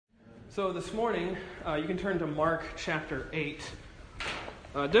So this morning, you can turn to Mark chapter 8.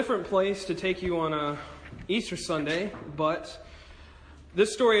 A different place to take you on a Easter Sunday, but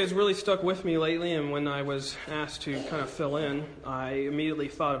this story has really stuck with me lately, and when I was asked to kind of fill in, I immediately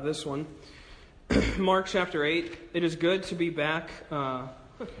thought of this one. Mark chapter 8, it is good to be back, but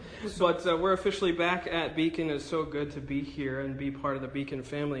we're officially back at Beacon. It's so good to be here and be part of the Beacon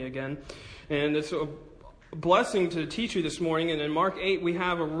family again. And it's a blessing to teach you this morning. And in Mark 8, we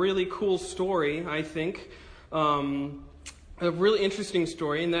have a really cool story, I think. A really interesting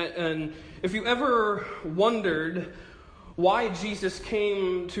story. And if you ever wondered why Jesus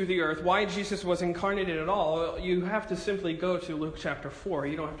came to the earth, why Jesus was incarnated at all, you have to simply go to Luke chapter 4.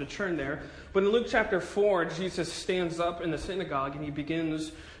 You don't have to turn there. But in Luke chapter 4, Jesus stands up in the synagogue and he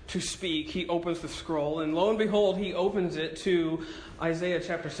begins to speak. He opens the scroll, and lo and behold, he opens it to Isaiah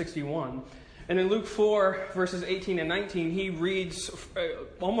chapter 61. And in Luke 4, verses 18 and 19, he reads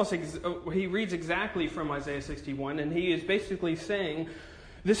exactly from Isaiah 61, and he is basically saying,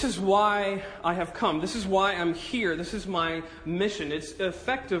 this is why I have come. This is why I'm here. This is my mission. It's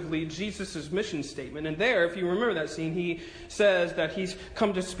effectively Jesus' mission statement. And there, if you remember that scene, he says that he's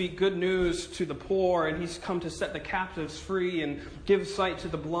come to speak good news to the poor, and he's come to set the captives free and give sight to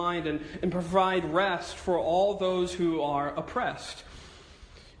the blind and provide rest for all those who are oppressed.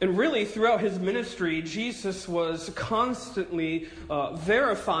 And really, throughout his ministry, Jesus was constantly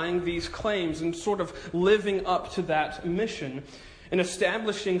verifying these claims and sort of living up to that mission and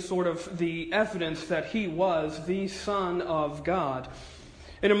establishing sort of the evidence that he was the Son of God.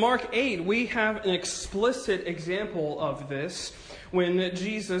 And in Mark 8, we have an explicit example of this when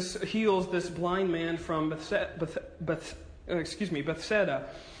Jesus heals this blind man from Bethsaida.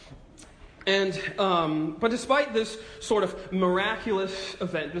 But despite this sort of miraculous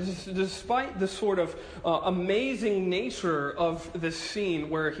event, despite the sort of amazing nature of this scene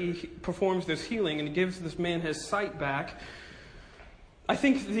where he performs this healing and gives this man his sight back, I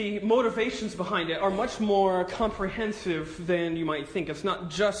think the motivations behind it are much more comprehensive than you might think. It's not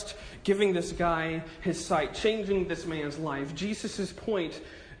just giving this guy his sight, changing this man's life. Jesus' point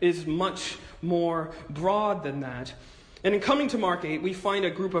is much more broad than that. And in coming to Mark 8, we find a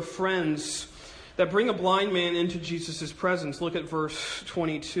group of friends that bring a blind man into Jesus' presence. Look at verse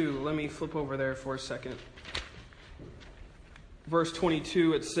 22. Let me flip over there for a second. Verse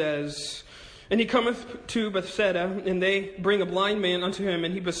 22, it says, "And he cometh to Bethsaida, and they bring a blind man unto him,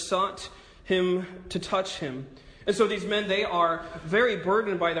 and he besought him to touch him." And so these men, they are very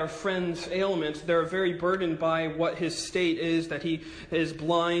burdened by their friend's ailment. They're very burdened by what his state is, that he is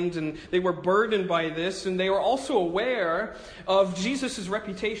blind. And they were burdened by this. And they were also aware of Jesus'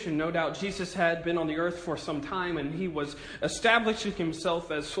 reputation. No doubt Jesus had been on the earth for some time, and he was establishing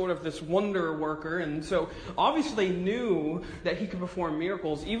himself as sort of this wonder worker. And so obviously knew that he could perform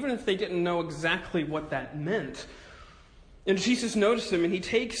miracles, even if they didn't know exactly what that meant. And Jesus noticed him, and he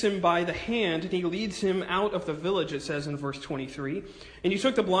takes him by the hand, and he leads him out of the village, it says in verse 23. And he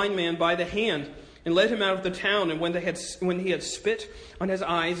took the blind man by the hand, and led him out of the town. And when he had spit on his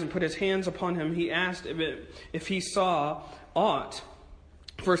eyes and put his hands upon him, he asked if he saw aught.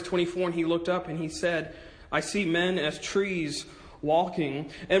 Verse 24, and he looked up, and he said, "I see men as trees walking."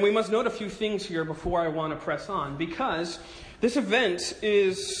 And we must note a few things here before I want to press on, because this event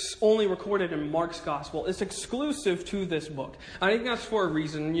is only recorded in Mark's gospel. It's exclusive to this book. I think that's for a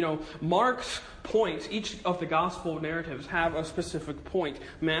reason. You know, Mark's point, each of the gospel narratives have a specific point.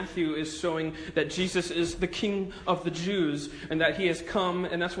 Matthew is showing that Jesus is the King of the Jews and that he has come,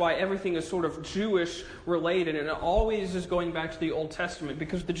 and that's why everything is sort of Jewish related, and it always is going back to the Old Testament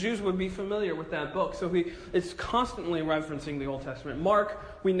because the Jews would be familiar with that book. So it's constantly referencing the Old Testament. Mark,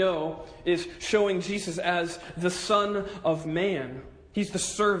 we know, is showing Jesus as the Son of Man. He's the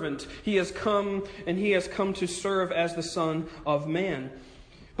servant. He has come, and he has come to serve as the Son of Man.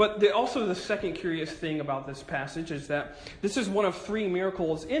 But also the second curious thing about this passage is that this is one of three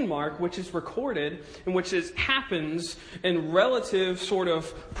miracles in Mark which is recorded and which happens in relative sort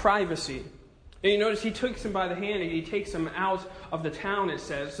of privacy. And you notice he takes him by the hand and he takes him out of the town, it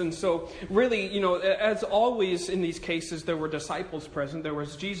says. And so really, you know, as always in these cases, there were disciples present. There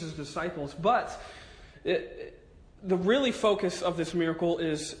was Jesus' disciples. But the really focus of this miracle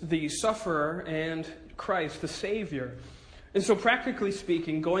is the sufferer and Christ, the Savior. And so practically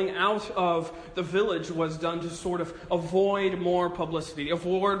speaking, going out of the village was done to sort of avoid more publicity,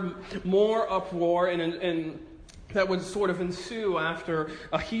 avoid more uproar, and that would sort of ensue after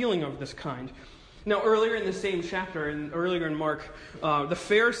a healing of this kind. Now, earlier in the same chapter, and earlier in Mark, the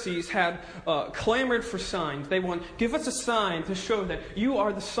Pharisees had clamored for signs. They want, give us a sign to show that you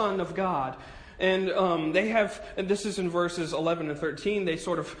are the Son of God. And they have, and this is in verses 11 and 13, they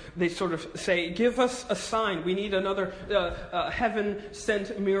sort of say, give us a sign. We need another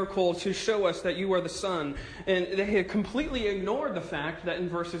heaven-sent miracle to show us that you are the Son. And they had completely ignored the fact that in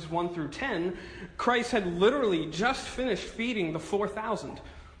verses 1 through 10, Christ had literally just finished feeding the 4,000.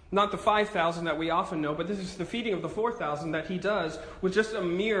 Not the 5,000 that we often know, but this is the feeding of the 4,000 that he does with just a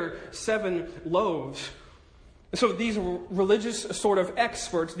mere 7 loaves. So these religious sort of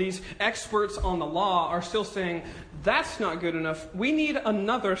experts, these experts on the law, are still saying, that's not good enough. We need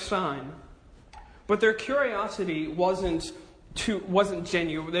another sign. But their curiosity wasn't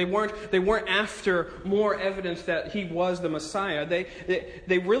genuine. They weren't after more evidence that he was the Messiah.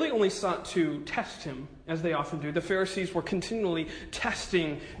 They really only sought to test him, as they often do. The Pharisees were continually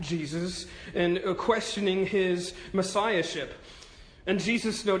testing Jesus and questioning his messiahship. And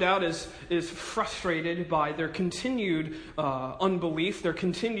Jesus, no doubt, is frustrated by their continued unbelief, their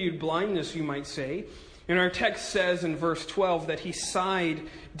continued blindness, you might say. And our text says in verse 12 that he sighed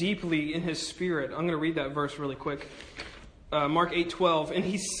deeply in his spirit. I'm going to read that verse really quick. Mark 8:12, and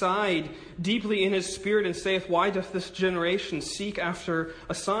he sighed deeply in his spirit and saith, why doth this generation seek after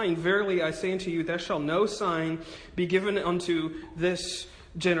a sign? Verily I say unto you, there shall no sign be given unto this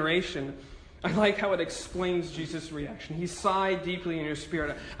generation. I like how it explains Jesus' reaction. He sighed deeply in his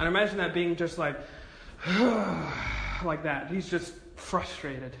spirit. And imagine that being just like that. He's just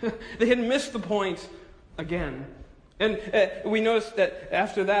frustrated. They had missed the point again. And we notice that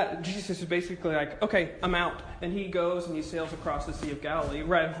after that, Jesus is basically like, okay, I'm out. And he goes and he sails across the Sea of Galilee.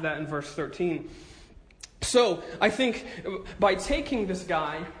 Right after that in verse 13. So I think by taking this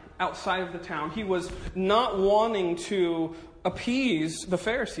guy outside of the town, he was not wanting to appease the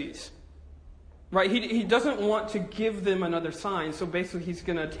Pharisees. Right? He doesn't want to give them another sign. So basically he's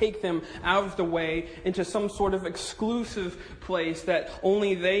going to take them out of the way into some sort of exclusive place that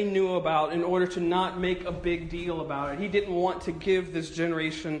only they knew about in order to not make a big deal about it. He didn't want to give this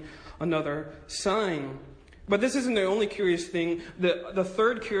generation another sign. But this isn't the only curious thing. The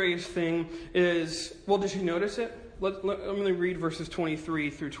third curious thing is, well, did you notice it? I'm going to read verses 23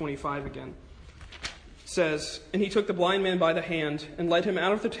 through 25 again. Says, and he took the blind man by the hand and led him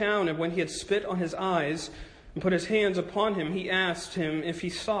out of the town, and when he had spit on his eyes and put his hands upon him, he asked him if he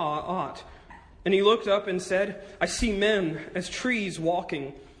saw aught. And he looked up and said, I see men as trees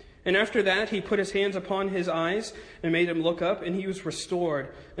walking. And after that he put his hands upon his eyes and made him look up, and he was restored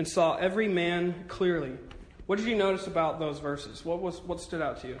and saw every man clearly. What did you notice about those verses? What stood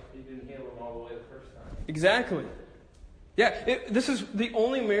out to you? He didn't heal him all the way the first time. Exactly. Yeah, this is the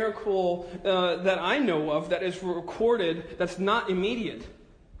only miracle that I know of that is recorded that's not immediate.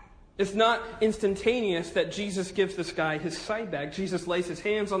 It's not instantaneous that Jesus gives this guy his sight back. Jesus lays his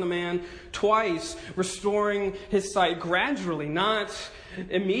hands on the man twice, restoring his sight gradually, not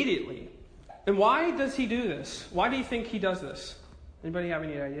immediately. And why does he do this? Why do you think he does this? Anybody have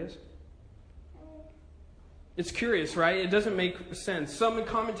any ideas? It's curious, right? It doesn't make sense. Some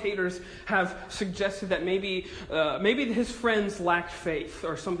commentators have suggested that maybe his friends lacked faith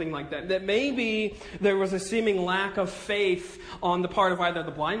or something like that. That maybe there was a seeming lack of faith on the part of either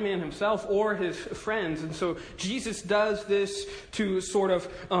the blind man himself or his friends. And so Jesus does this to sort of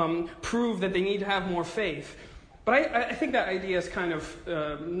prove that they need to have more faith. But I think that idea is kind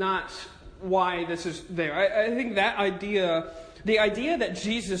of not why this is there. I think that idea, the idea that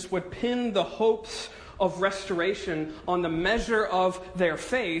Jesus would pin the hopes of restoration on the measure of their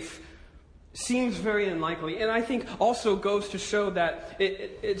faith seems very unlikely. And I think also goes to show that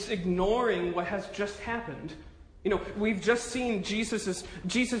it's ignoring what has just happened. You know, we've just seen Jesus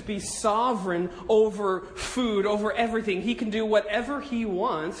be sovereign over food, over everything. He can do whatever he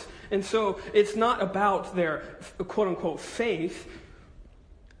wants. And so it's not about their quote-unquote faith.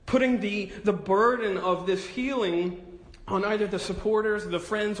 Putting the burden of this healing on either the supporters, the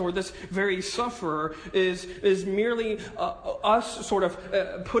friends, or this very sufferer is merely us sort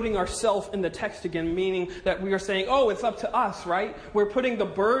of putting ourselves in the text again, meaning that we are saying, oh, it's up to us, right? We're putting the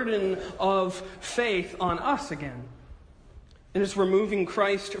burden of faith on us again. And it's removing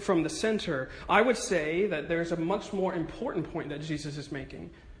Christ from the center. I would say that there's a much more important point that Jesus is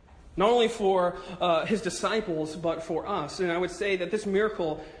making. Not only for his disciples, but for us. And I would say that this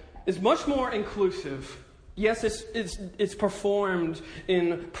miracle is much more inclusive. Yes, it's performed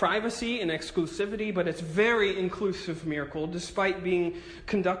in privacy and exclusivity, but it's very inclusive miracle, despite being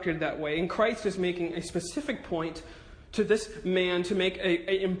conducted that way. And Christ is making a specific point to this man to make an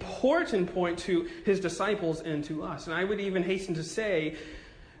important point to his disciples and to us. And I would even hasten to say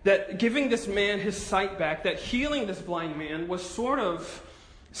that giving this man his sight back, that healing this blind man was sort of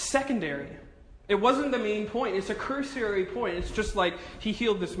secondary. It wasn't the main point. It's a cursory point. It's just like he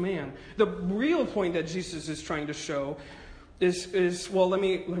healed this man. The real point that Jesus is trying to show is well, let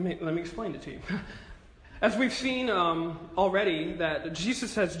me explain it to you. As we've seen already, that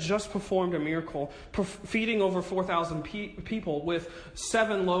Jesus has just performed a miracle, feeding over 4,000 people with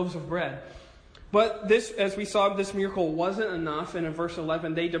 7 loaves of bread. But this, as we saw, this miracle wasn't enough. And in verse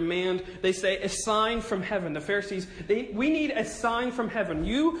 11, they say, a sign from heaven. The Pharisees, we need a sign from heaven.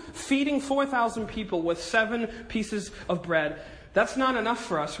 You feeding 4,000 people with 7 pieces of bread, that's not enough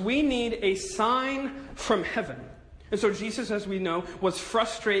for us. We need a sign from heaven. And so Jesus, as we know, was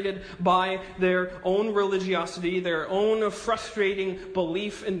frustrated by their own religiosity, their own frustrating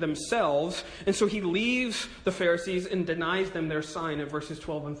belief in themselves. And so he leaves the Pharisees and denies them their sign in verses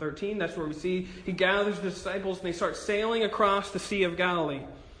 12 and 13. That's where we see he gathers the disciples and they start sailing across the Sea of Galilee.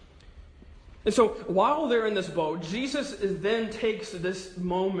 And so while they're in this boat, Jesus then takes this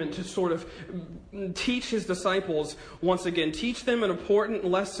moment to sort of teach his disciples once again, teach them an important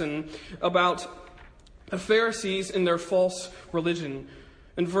lesson about the Pharisees and their false religion.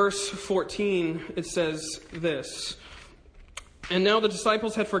 In verse 14, it says this, "And now the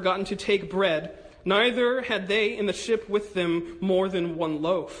disciples had forgotten to take bread, neither had they in the ship with them more than 1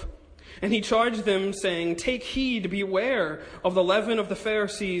 loaf. And he charged them, saying, Take heed, beware of the leaven of the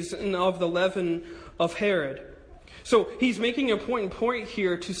Pharisees and of the leaven of Herod." So he's making an important point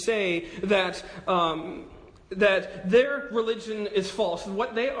here to say that their religion is false.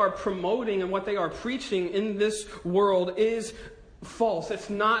 What they are promoting and what they are preaching in this world is false. It's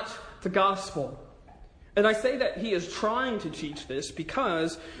not the gospel. And I say that he is trying to teach this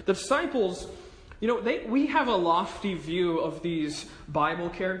because the disciples, we have a lofty view of these Bible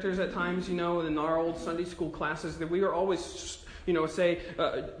characters at times, in our old Sunday school classes, that we are always say,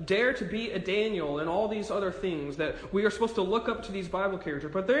 dare to be a Daniel and all these other things, that we are supposed to look up to these Bible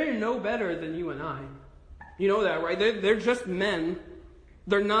characters, but they're no better than you and I. You know that, right? They're just men.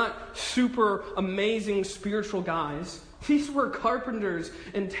 They're not super amazing spiritual guys. These were carpenters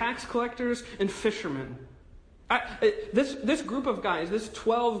and tax collectors and fishermen. This group of guys, this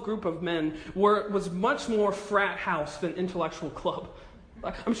 12 group of men, was much more frat house than intellectual club.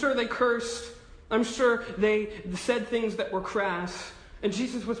 I'm sure they cursed. I'm sure they said things that were crass. And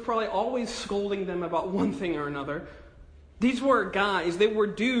Jesus was probably always scolding them about one thing or another. These were guys, they were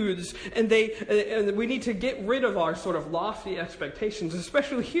dudes, and we need to get rid of our sort of lofty expectations,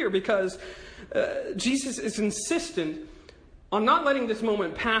 especially here, because Jesus is insistent on not letting this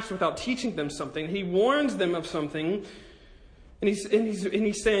moment pass without teaching them something. He warns them of something, and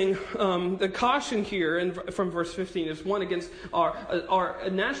he's saying the caution here from verse 15 is one against our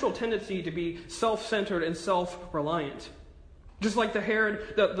natural tendency to be self-centered and self-reliant. Just like the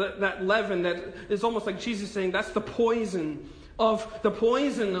Herod, that leaven, that is almost like Jesus saying that's the poison of the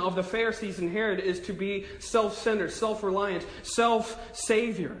Pharisees and Herod, is to be self-centered, self-reliant,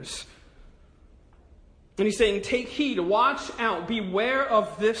 self-saviors. And he's saying, take heed, watch out, beware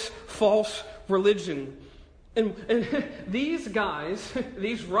of this false religion. And these guys,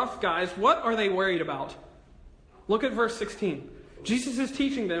 these rough guys, what are they worried about? Look at verse 16. Jesus is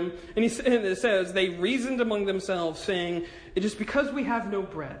teaching them, and it says, they reasoned among themselves, saying, it is because we have no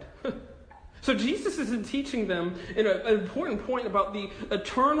bread. So Jesus isn't teaching them an important point about the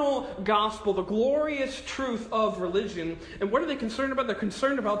eternal gospel, the glorious truth of religion. And what are they concerned about? They're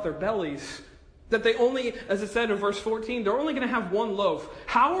concerned about their bellies. That they only, as it said in verse 14, they're only going to have 1 loaf.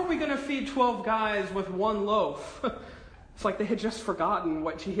 How are we going to feed 12 guys with 1 loaf? It's like they had just forgotten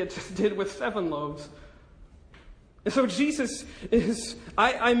what he had just did with 7 loaves. And so Jesus is,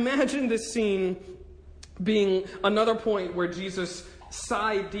 I imagine this scene being another point where Jesus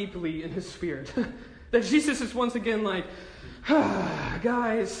sighed deeply in his spirit. That Jesus is once again like,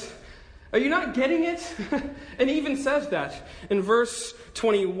 guys, are you not getting it? And he even says that in verse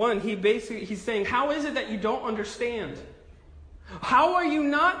 21. He's saying, how is it that you don't understand? How are you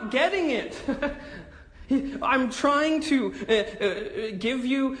not getting it? I'm trying to give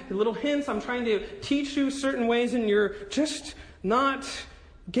you little hints. I'm trying to teach you certain ways, and you're just not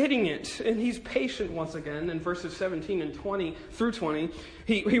getting it. And he's patient once again. In verses 17 and 20 through 20,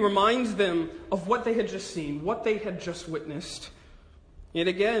 he reminds them of what they had just seen, what they had just witnessed. Yet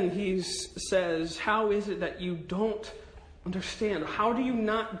again, he says, how is it that you don't understand? How do you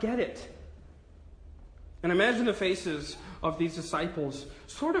not get it? And imagine the faces of these disciples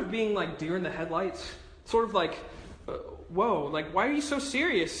sort of being like deer in the headlights. Sort of like, whoa, like, why are you so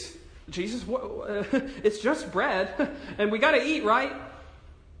serious, Jesus? It's just bread, and we got to eat, right?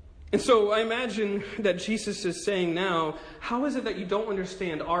 And so I imagine that Jesus is saying now, how is it that you don't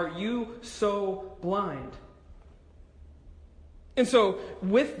understand? Are you so blind? And so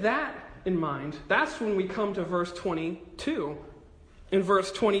with that in mind, that's when we come to verse 22. In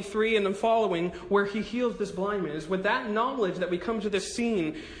verse 23 and then following, where he heals this blind man. Is with that knowledge that we come to this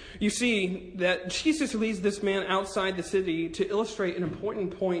scene, you see that Jesus leads this man outside the city to illustrate an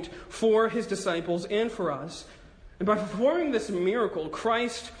important point for his disciples and for us. And by performing this miracle,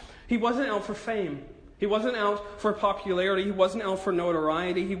 Christ, he wasn't out for fame. He wasn't out for popularity. He wasn't out for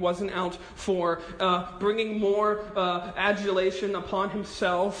notoriety. He wasn't out for bringing more adulation upon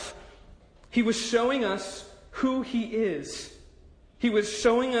himself. He was showing us who he is. He was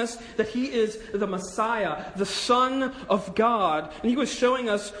showing us that he is the Messiah, the Son of God. And he was showing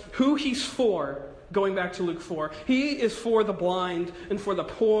us who he's for, going back to Luke 4. He is for the blind and for the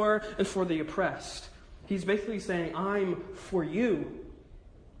poor and for the oppressed. He's basically saying, I'm for you.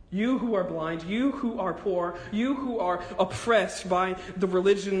 You who are blind, you who are poor, you who are oppressed by the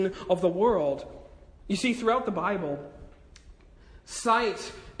religion of the world. You see, throughout the Bible,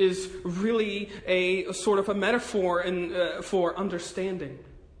 sight is really a sort of a metaphor for understanding.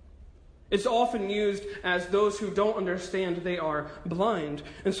 It's often used as those who don't understand, they are blind.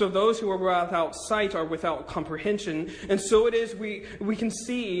 And so those who are without sight are without comprehension. And so it is we can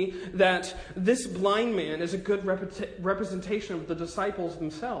see that this blind man is a good representation of the disciples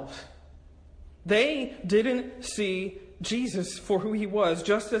themselves. They didn't see Jesus for who he was.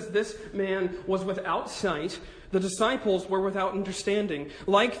 Just as this man was without sight, the disciples were without understanding.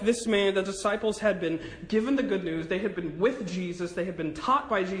 Like this man, the disciples had been given the good news. They had been with Jesus. They had been taught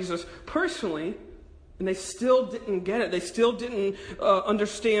by Jesus personally. And they still didn't get it. They still didn't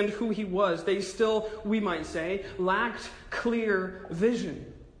understand who he was. They still, we might say, lacked clear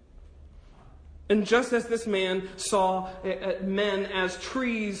vision. And just as this man saw men as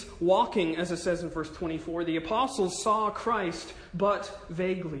trees walking, as it says in verse 24, the apostles saw Christ, but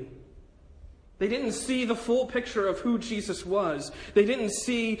vaguely. They didn't see the full picture of who Jesus was. They didn't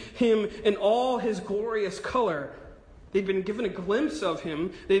see him in all his glorious color. They'd been given a glimpse of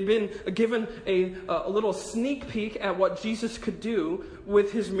him. They'd been given a little sneak peek at what Jesus could do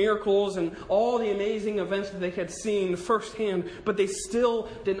with his miracles and all the amazing events that they had seen firsthand, but they still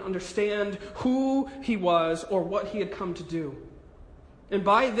didn't understand who he was or what he had come to do. And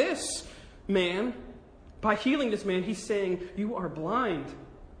by this man, by healing this man, he's saying, you are blind.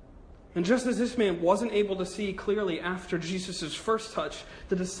 And just as this man wasn't able to see clearly after Jesus' first touch,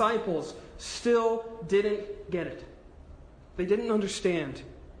 the disciples still didn't get it. They didn't understand.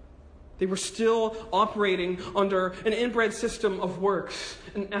 They were still operating under an inbred system of works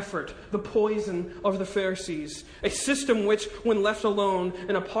and effort, the poison of the Pharisees. A system which, when left alone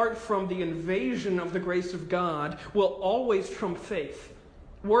and apart from the invasion of the grace of God, will always trump faith.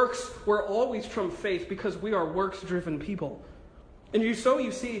 Works will always trump faith because we are works-driven people. And you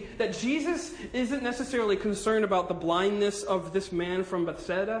see that Jesus isn't necessarily concerned about the blindness of this man from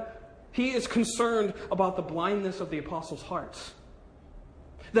Bethsaida. He is concerned about the blindness of the apostles' hearts.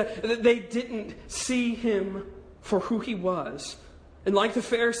 That they didn't see him for who he was. And like the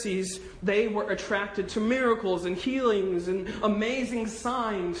Pharisees, they were attracted to miracles and healings and amazing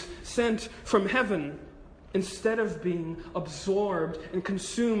signs sent from heaven, instead of being absorbed and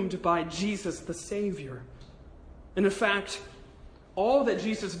consumed by Jesus the Savior. And in fact, all that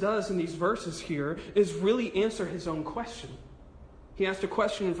Jesus does in these verses here is really answer his own question. He asked a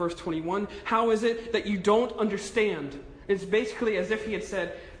question in verse 21, how is it that you don't understand? It's basically as if he had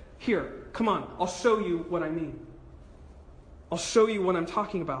said, here, come on, I'll show you what I mean. I'll show you what I'm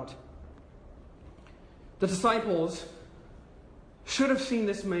talking about. The disciples should have seen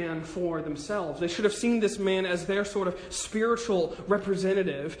this man for themselves. They should have seen this man as their sort of spiritual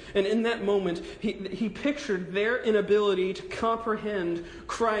representative. And in that moment, he pictured their inability to comprehend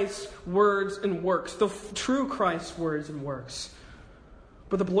Christ's words and works, the true Christ's words and works.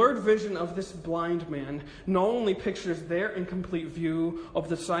 But the blurred vision of this blind man not only pictures their incomplete view of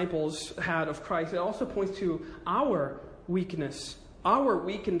the disciples had of Christ, it also points to our weakness, our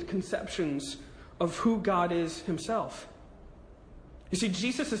weakened conceptions of who God is himself. You see,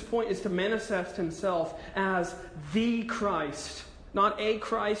 Jesus' point is to manifest himself as the Christ. Not a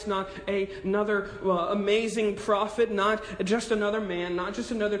Christ, not another amazing prophet, not just another man, not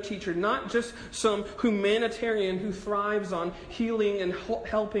just another teacher, not just some humanitarian who thrives on healing and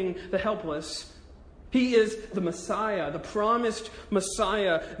helping the helpless. He is the Messiah, the promised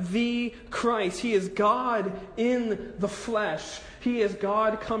Messiah, the Christ. He is God in the flesh. He is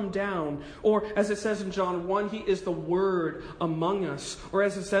God come down. Or as it says in John 1, he is the Word among us. Or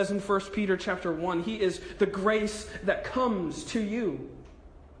as it says in 1 Peter chapter 1, he is the grace that comes to you.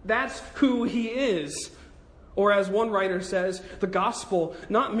 That's who he is. Or as one writer says, the gospel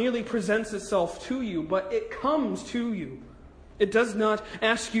not merely presents itself to you, but it comes to you. It does not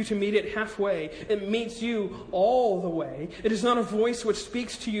ask you to meet it halfway. It meets you all the way. It is not a voice which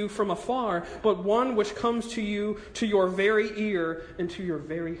speaks to you from afar, but one which comes to you, to your very ear and to your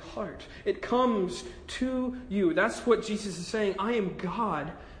very heart. It comes to you. That's what Jesus is saying. I am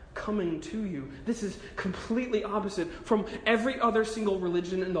God coming to you. This is completely opposite from every other single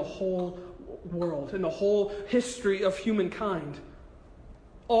religion in the whole world, in the whole history of humankind.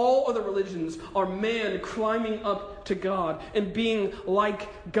 All other religions are man climbing up to God and being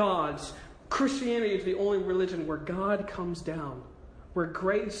like gods. Christianity is the only religion where God comes down, where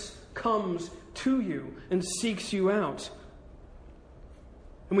grace comes to you and seeks you out.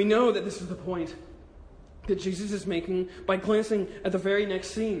 And we know that this is the point that Jesus is making by glancing at the very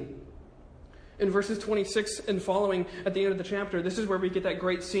next scene. In verses 26 and following at the end of the chapter, this is where we get that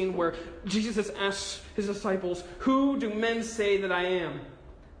great scene where Jesus asks his disciples, "Who do men say that I am?"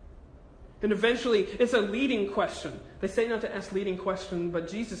 And eventually, it's a leading question. They say not to ask leading question, but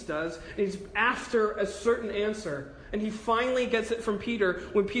Jesus does. And he's after a certain answer. And he finally gets it from Peter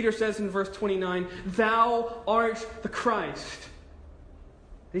when Peter says in verse 29, "Thou art the Christ."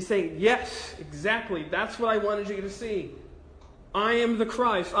 He's saying, yes, exactly. That's what I wanted you to see. I am the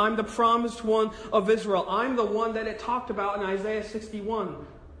Christ. I'm the promised one of Israel. I'm the one that it talked about in Isaiah 61.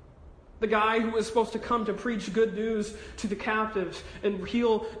 The guy who was supposed to come to preach good news to the captives and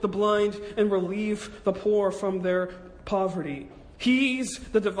heal the blind and relieve the poor from their poverty. He's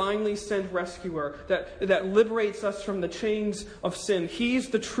the divinely sent rescuer that liberates us from the chains of sin. He's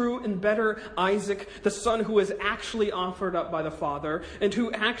the true and better Isaac, the son who was actually offered up by the Father and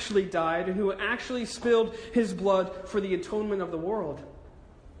who actually died and who actually spilled his blood for the atonement of the world.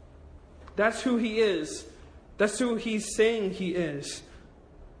 That's who he is. That's who he's saying he is.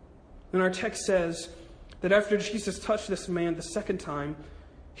 And our text says that after Jesus touched this man the second time,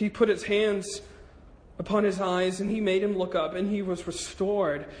 he put his hands upon his eyes and he made him look up, and he was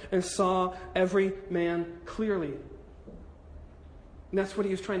restored and saw every man clearly. And that's what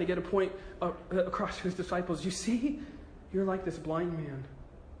he was trying to get a point across to his disciples. You see, you're like this blind man,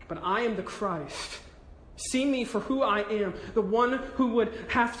 but I am the Christ. See me for who I am, the one who would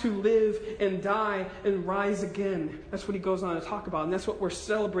have to live and die and rise again. That's what he goes on to talk about, and that's what we're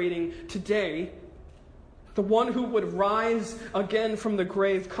celebrating today. The one who would rise again from the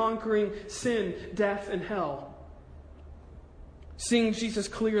grave, conquering sin, death, and hell. Seeing Jesus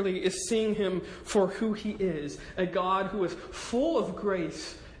clearly is seeing him for who he is, a God who is full of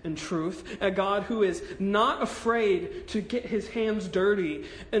grace and truth, a God who is not afraid to get his hands dirty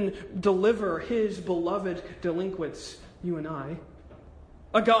and deliver his beloved delinquents, you and I.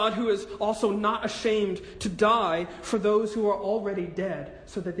 A God who is also not ashamed to die for those who are already dead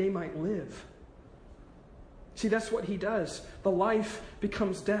so that they might live. See, that's what he does. The life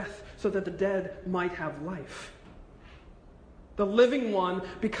becomes death so that the dead might have life. The living one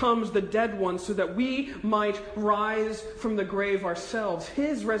becomes the dead one so that we might rise from the grave ourselves.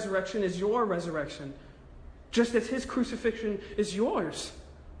 His resurrection is your resurrection, just as his crucifixion is yours.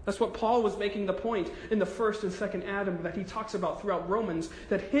 That's what Paul was making the point in the first and second Adam that he talks about throughout Romans,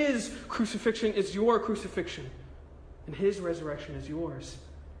 that his crucifixion is your crucifixion, and his resurrection is yours.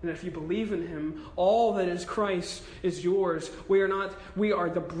 And if you believe in him, all that is Christ is yours. We are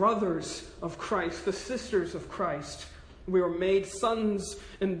the brothers of Christ, the sisters of Christ. We are made sons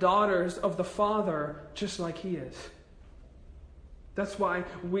and daughters of the Father, just like he is. That's why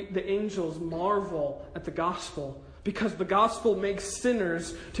the angels marvel at the gospel, because the gospel makes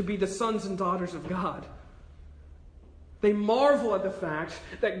sinners to be the sons and daughters of God. They marvel at the fact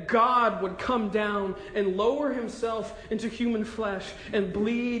that God would come down and lower himself into human flesh and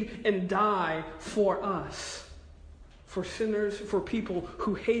bleed and die for us, for sinners, for people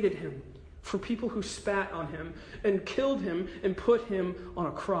who hated him, for people who spat on him and killed him and put him on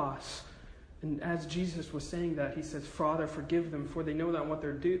a cross. And as Jesus was saying that, he says, "Father, forgive them, for they know not what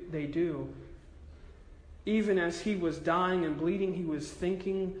they do." Even as he was dying and bleeding, he was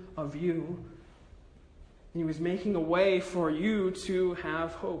thinking of you. He was making a way for you to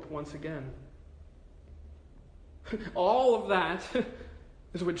have hope once again. All of that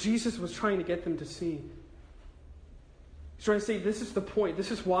is what Jesus was trying to get them to see. He's trying to say, this is the point.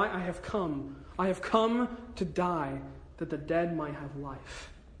 This is why I have come. I have come to die, that the dead might have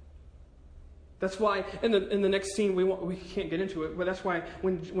life. That's why in the next scene, we can't get into it, but that's why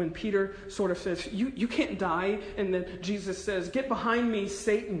when Peter sort of says, you can't die, and then Jesus says, "Get behind me,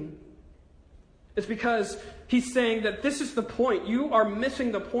 Satan." It's because he's saying that this is the point. You are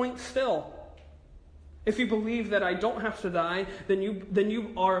missing the point still. If you believe that I don't have to die, then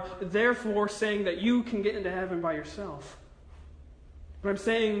you are therefore saying that you can get into heaven by yourself. But I'm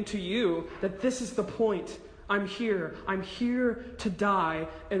saying to you that this is the point. I'm here. I'm here to die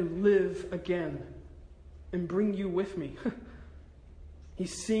and live again and bring you with me.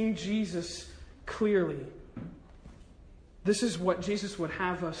 He's seeing Jesus clearly. This is what Jesus would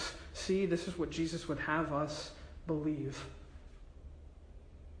have us see. This is what Jesus would have us believe.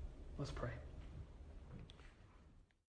 Let's pray.